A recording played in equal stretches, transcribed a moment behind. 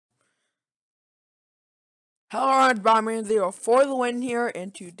Hello, everybody. Zero for the win here,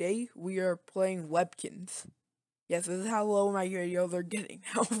 and today we are playing Webkins. Yes, this is how low my videos are getting.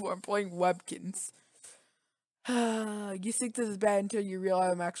 I'm playing Webkins. You think this is bad until you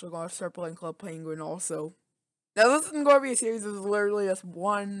realize I'm actually going to start playing Club Penguin also. Now, this isn't going to be a series. This is literally just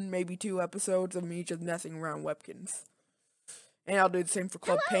one, maybe two episodes of me just messing around Webkins. And I'll do the same for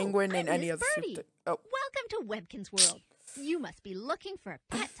Club Penguin and any other stuff. Oh. Welcome to Webkins World. You must be looking for a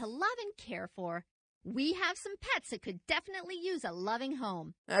pet to love and care for. We have some pets that could definitely use a loving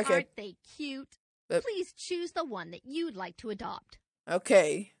home. Okay. Aren't they cute? Please choose the one that you'd like to adopt.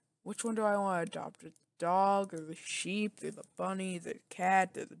 Okay. Which one do I want to adopt? The dog, or the sheep, there's a bunny, there's a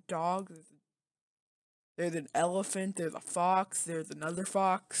cat, there's a dog, there's an elephant, there's a fox, there's another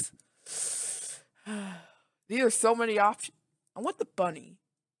fox. These are so many options. I want the bunny.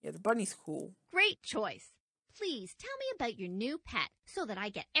 Yeah, the bunny's cool. Great choice. Please tell me about your new pet so that I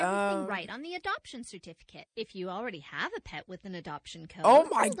get everything right on the adoption certificate. If you already have a pet with an adoption code, oh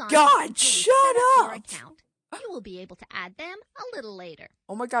my God, shut up! Your account. You will be able to add them a little later.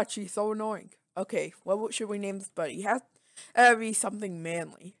 Oh my God, she's so annoying. Okay, what should we name this buddy? It has to be something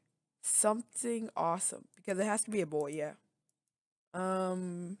manly. Something awesome. Because it has to be a boy, yeah.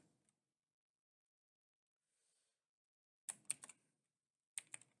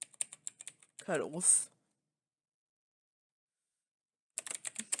 Cuddles.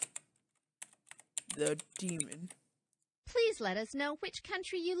 The demon. Please let us know which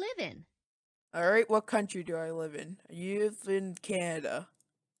country you live in. Alright, what country do I live in? I live in Canada.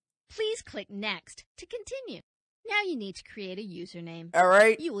 Please click Next to continue. Now you need to create a username.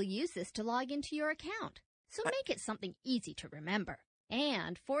 Alright. You will use this to log into your account, so make it something easy to remember.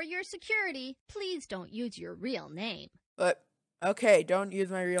 And for your security, please don't use your real name. But, okay, don't use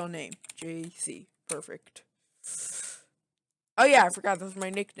my real name. JC. Perfect. Oh yeah, I forgot this is my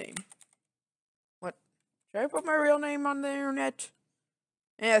nickname. What? Should I put my real name on the internet?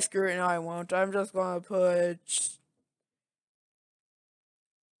 Yeah, screw it, no I won't. I'm just gonna put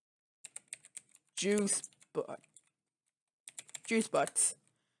Juice Butts.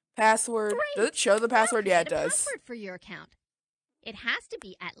 Password. Great. Does it show the password? Yeah, it does. Password for your account. It has to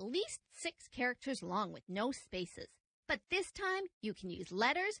be at least 6 characters long with no spaces. But this time, you can use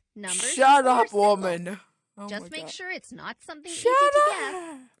letters, numbers, Shut up, symbols. woman. Oh just make sure it's not something Shut easy to up.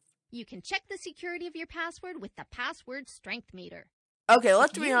 guess. You can check the security of your password with the password strength meter. Okay,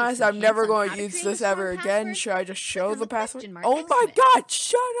 let's be honest, I'm never going to use this ever again. Should I just show the password? Oh my God,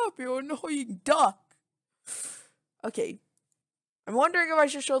 shut up, you annoying duck. Okay. I'm wondering if I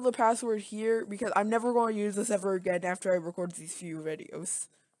should show the password here, because I'm never going to use this ever again after I record these few videos.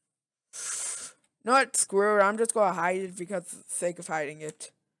 No, what? Screw it. I'm just going to hide it because of the sake of hiding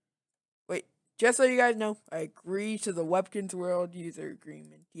it. Wait, just so you guys know, I agree to the Webkins World user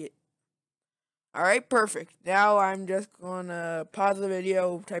agreement. Yeah. Alright, perfect. Now I'm just gonna pause the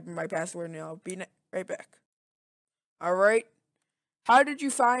video, type in my password, and I'll be right back. Alright. How did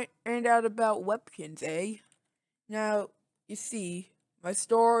you find out about Webkins, eh? Now, you see, my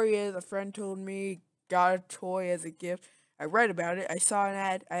story is a friend told me, got a toy as a gift. I read about it, I saw an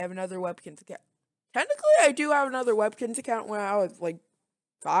ad, I have another Webkins account. Technically, I do have another Webkins account when I was, like,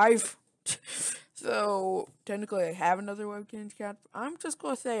 5. So, technically, I have another Webkins account. I'm just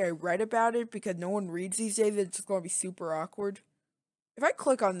going to say I read about it because no one reads these days. It's just going to be super awkward. If I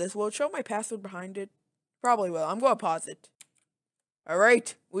click on this, will it show my password behind it? Probably will. I'm going to pause it.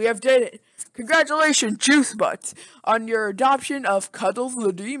 Alright, we have did it. Congratulations, Juice Butts, on your adoption of Cuddles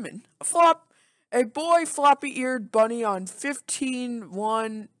the Demon. A boy floppy-eared bunny on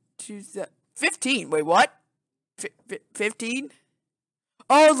 15/1/2015. 15? Wait, what? 15?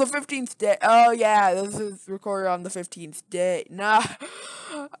 Oh, the 15th day. Oh, yeah, this is recorded on the 15th day. Nah.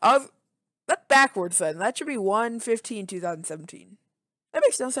 That's backwards then. That should be 1/15/2017. That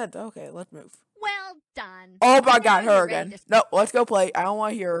makes no sense. Okay, let's move. Well done. Oh my God, her again. No, let's go play. I don't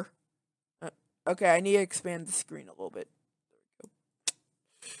want to hear her. Okay, I need to expand the screen a little bit. There we go.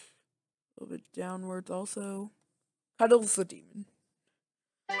 A little bit downwards also. Cuddles the demon.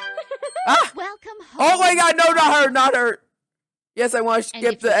 Ah! Welcome home. Oh my God, no, not her, not her. Yes, I want to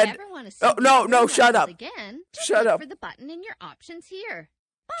skip the end. Oh, no, shut up. Again, shut up. For the button in your options here.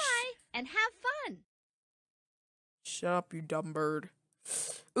 Bye, and have fun. Shut up, you dumb bird.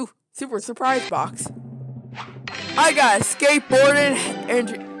 Ooh, super surprise box. I got a skateboarding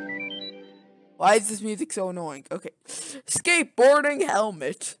and... Why is this music so annoying? Okay. Skateboarding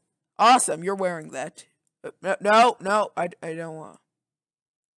helmet. Awesome, you're wearing that. No, I don't want.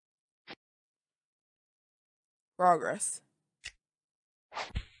 Progress.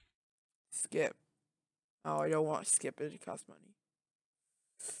 Skip. Oh, I don't want to skip it. It costs money.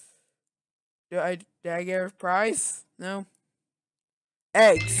 Did I get a prize? No.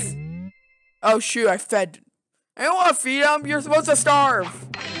 Eggs. Oh shoot, I fed. I don't want to feed them. You're supposed to starve.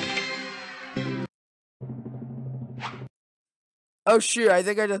 Oh shoot, I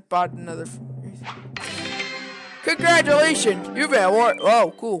think I just bought another. Congratulations, you've been awarded.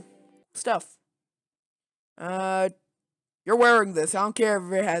 Oh, cool stuff. You're wearing this. I don't care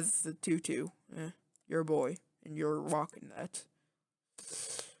if it has the tutu. You're a boy, and you're rocking that.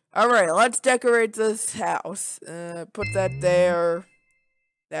 Alright, let's decorate this house. Put that there.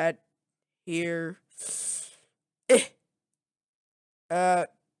 That here.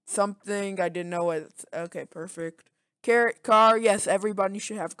 Something I didn't know what it's. Okay, perfect. Carrot, car. Yes, everybody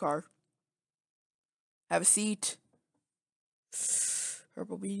should have a car. Have a seat.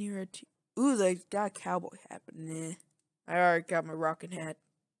 Purple beanie, red tea. Ooh, they got a cowboy hat, but nah. I already got my rocking hat.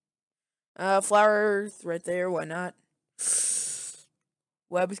 Flowers right there, why not?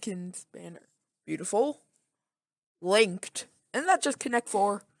 Webkins banner. Beautiful. Linked. And that just Connect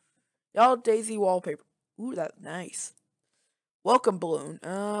 4. Y'all Daisy wallpaper. Ooh, that's nice. Welcome balloon.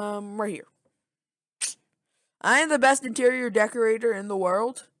 Right here. I am the best interior decorator in the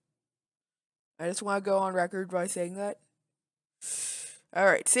world. I just want to go on record by saying that.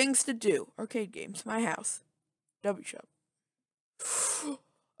 Alright, things to do. Arcade games. My house. W shop.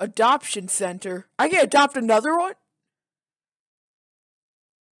 Adoption center. I can adopt another one?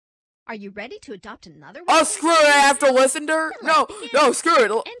 Are you ready to adopt another one? Oh, screw it. I have to listen to her? No, screw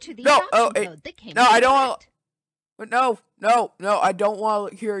it. Enter the No, code that came no, I with don't the want. product. No, I don't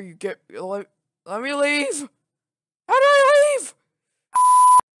want to hear you get. Let me leave. How do I leave?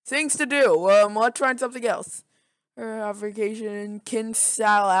 Things to do. Let's find something else. Vacation, kin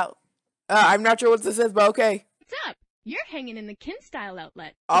style out. I'm not sure what this is, but okay. What's up? You're hanging in the Kin Style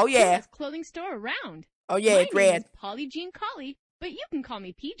outlet. Oh the yeah. Best clothing store around. Oh yeah, My it's name red. is Polly Jean Collie, but you can call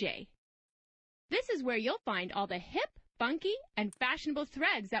me PJ. This is where you'll find all the hip, funky, and fashionable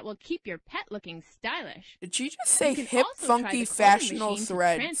threads that will keep your pet looking stylish. Did she just say You can hip, also try funky, the clothing fashionable machine to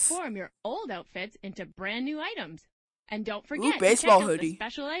threads? transform your old outfits into brand new items. And don't forget baseball to check out hoodie. the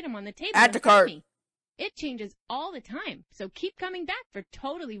special item on the table Add in to front of cart. me. It changes all the time, so keep coming back for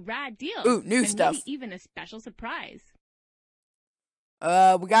totally rad deals. Ooh, new and stuff. Maybe even a special surprise. We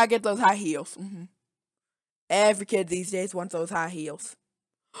gotta get those high heels. Every kid these days wants those high heels.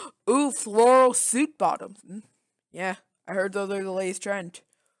 Ooh, floral suit bottoms. Yeah, I heard those are the latest trend.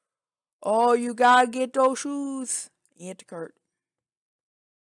 Oh, you gotta get those shoes. Add to cart.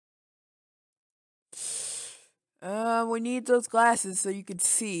 We need those glasses so you can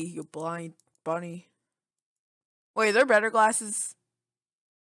see, you blind bunny. Wait, they're better glasses.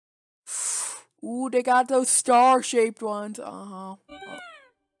 Ooh, they got those star-shaped ones. Oh.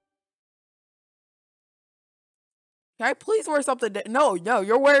 Can I please wear something? No,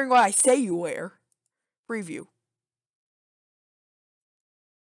 you're wearing what I say you wear. Preview.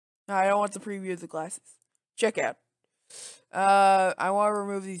 No, I don't want the preview of the glasses. Check out. I want to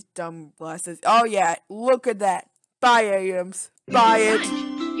remove these dumb glasses. Oh yeah, look at that. Buy items. Buy it.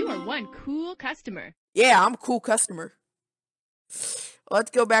 You are one cool customer. Yeah, I'm a cool customer. Let's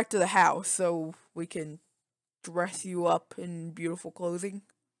go back to the house so we can dress you up in beautiful clothing.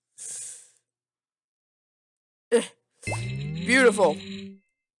 Beautiful.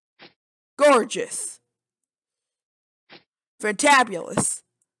 Gorgeous. Fantabulous.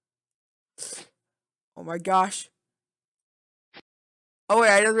 Oh my gosh. Oh wait,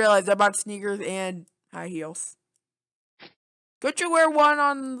 I just realized I bought sneakers and high heels. Couldn't you wear one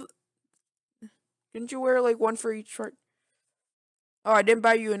on... Didn't you wear like one for each shirt? Oh, I didn't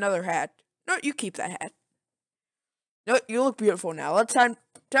buy you another hat. No, you keep that hat. No, you look beautiful now. Let's time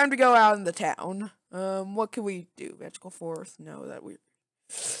to go out in the town. What can we do? Magical Forest? No, that weird.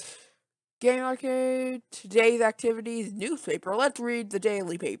 Game arcade. Today's activities. Newspaper. Let's read the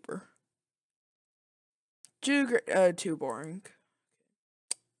daily paper. Too boring.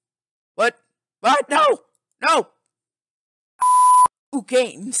 What? No! Ooh,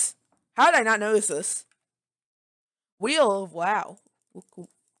 games. How did I not notice this? Wheel of Wow. Ooh, cool.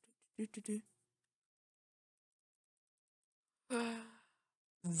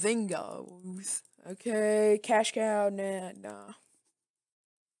 Zingos. Okay, cash cow. Nah.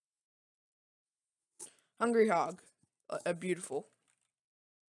 Hungry hog. Beautiful.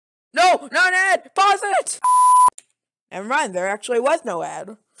 No, not an ad. Pause it. Never mind. There actually was no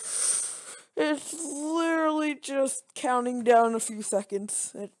ad. It's literally just counting down a few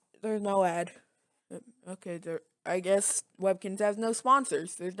seconds. There's no ad. Okay, I guess Webkins has no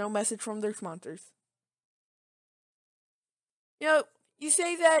sponsors. There's no message from their sponsors. You know, you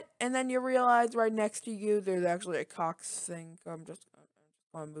say that, and then you realize right next to you there's actually a Cox thing. I'm just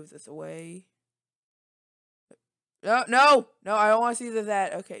gonna move this away. No, no, no, I don't want to see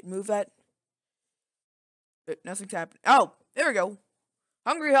that. Okay, move that. Nothing's happening. Oh, there we go.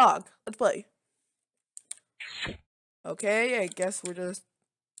 Hungry Hog. Let's play. Okay, I guess we're just...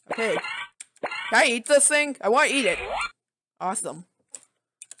 Okay. Can I eat this thing? I want to eat it. Awesome.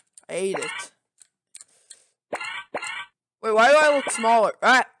 I ate it. Wait, why do I look smaller?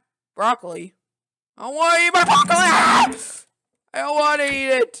 Ah! Broccoli. I don't want to eat my broccoli! Ah! I don't want to eat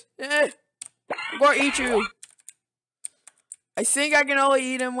it. I'm going to eat you. I think I can only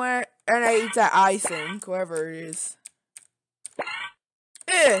eat him when I eat that eye thing, whoever it is.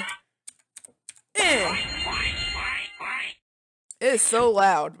 It is so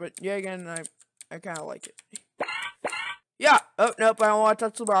loud, but yeah, again, I kind of like it. Yeah. Oh, nope, I don't want to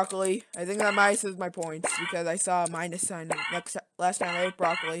touch the broccoli. I think that minuses my points because I saw a minus sign last time I ate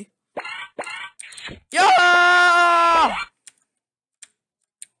broccoli. Yeah!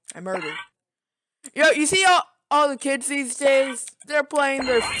 I murdered. Yo, you see all the kids these days? They're playing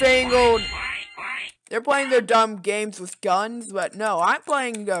their dumb games with guns, but no, I'm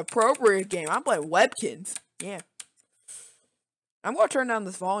playing the appropriate game. I'm playing Webkins. Yeah. I'm gonna turn down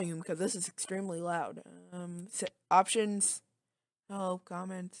this volume because this is extremely loud. Options. Hello,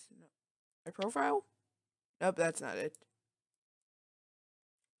 comments. No. My profile? Nope, that's not it.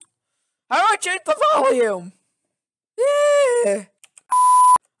 How do I change the volume? Yeah.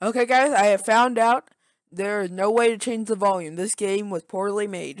 Okay, guys, I have found out there is no way to change the volume. This game was poorly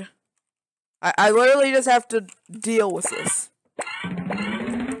made. I literally just have to deal with this.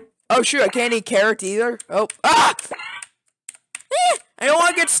 Oh, shoot, I can't eat carrots either. Oh, ah! I don't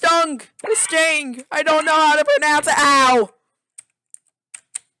want to get stung. The sting. I don't know how to pronounce it. Ow!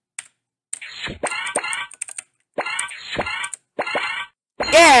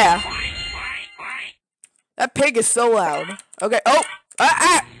 Yeah! That pig is so loud. Okay, oh!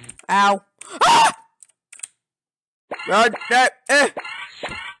 Ow! Ah! Run!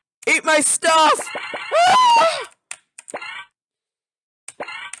 Eat my stuff! Ah!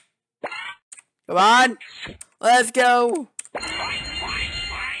 Come on! Let's go!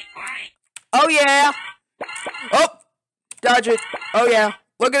 Oh yeah! Oh! Dodge it! Oh yeah!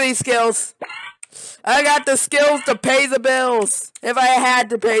 Look at these skills! I got the skills to pay the bills! If I had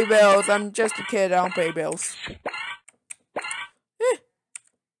to pay bills, I'm just a kid, I don't pay bills.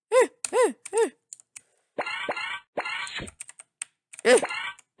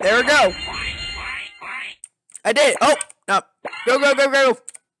 There we go! I did it! Oh! No! Go, go, go, go!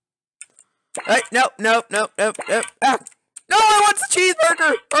 Hey, nope. Ah! No, I want the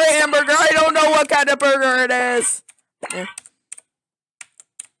cheeseburger or a hamburger. I don't know what kind of burger it is. Yeah.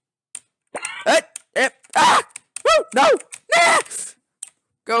 Ah! Woo! No! Nah!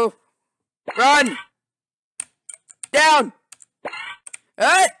 Go. Run. Down.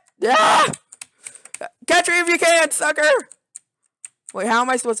 Ah! Catch me if you can, sucker. Wait, how am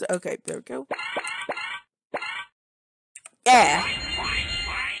I supposed to? Okay, there we go. Yeah.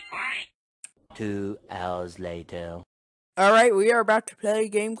 2 hours later. Alright, we are about to play a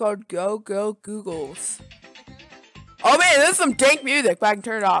game called Go Go Googles. Oh man, this is some dank music, but I can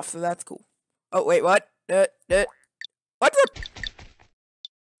turn it off, so that's cool. Oh wait, what? What the?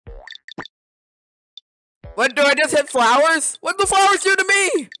 What, do I just hit flowers? What do the flowers do to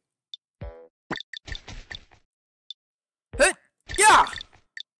me? Yeah!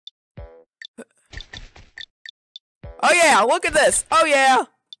 Oh yeah, look at this! Oh yeah!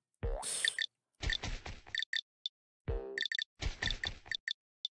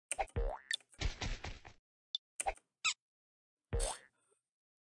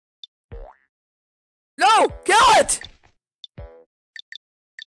 No! Kill it!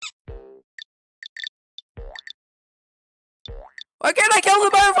 Why can't I kill the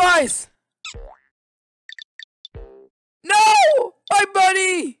butterflies? No! My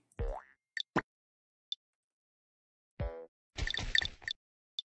buddy!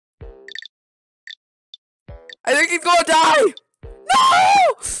 I think he's gonna die!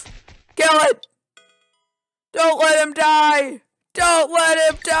 No! Kill it! Don't let him die! Don't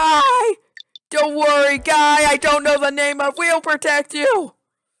let him die! Don't worry, guy, I don't know the name of. We'll protect you!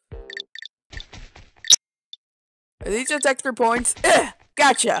 Are these just extra points?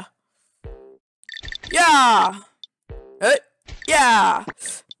 Gotcha! Yeah! Yeah!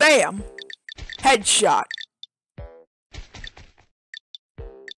 Bam! Headshot!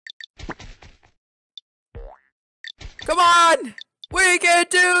 Come on! We can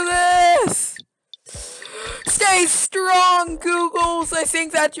do this! Stay strong, Googles! I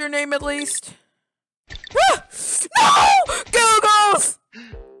think that's your name at least. Ah! No! Googles!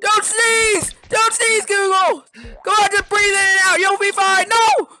 Don't sneeze! Don't sneeze, Google! Go on, just breathe in and out. You'll be fine.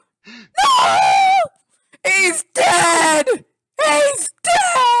 No! No! He's dead!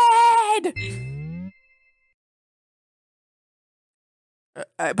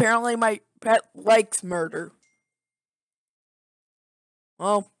 Apparently my pet likes murder.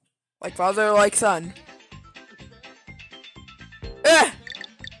 Well, like father, like son.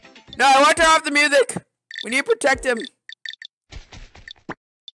 No, I want to turn off the music. We need to protect him.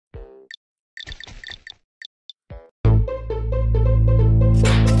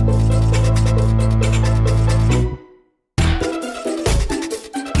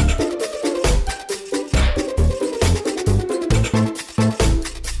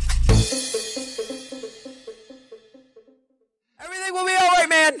 Everything will be alright,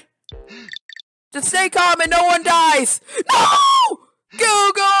 man. Just stay calm and no one dies. No!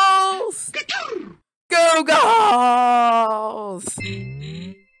 Googles! Googles!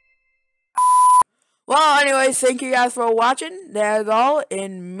 Well, anyways, thank you guys for watching. That is all.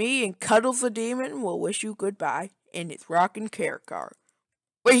 And me and Cuddles the Demon will wish you goodbye in his rockin' care car.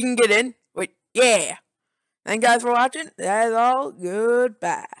 Wait, you can get in? Wait, yeah. Thank you guys for watching. That is all.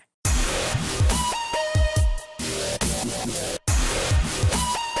 Goodbye.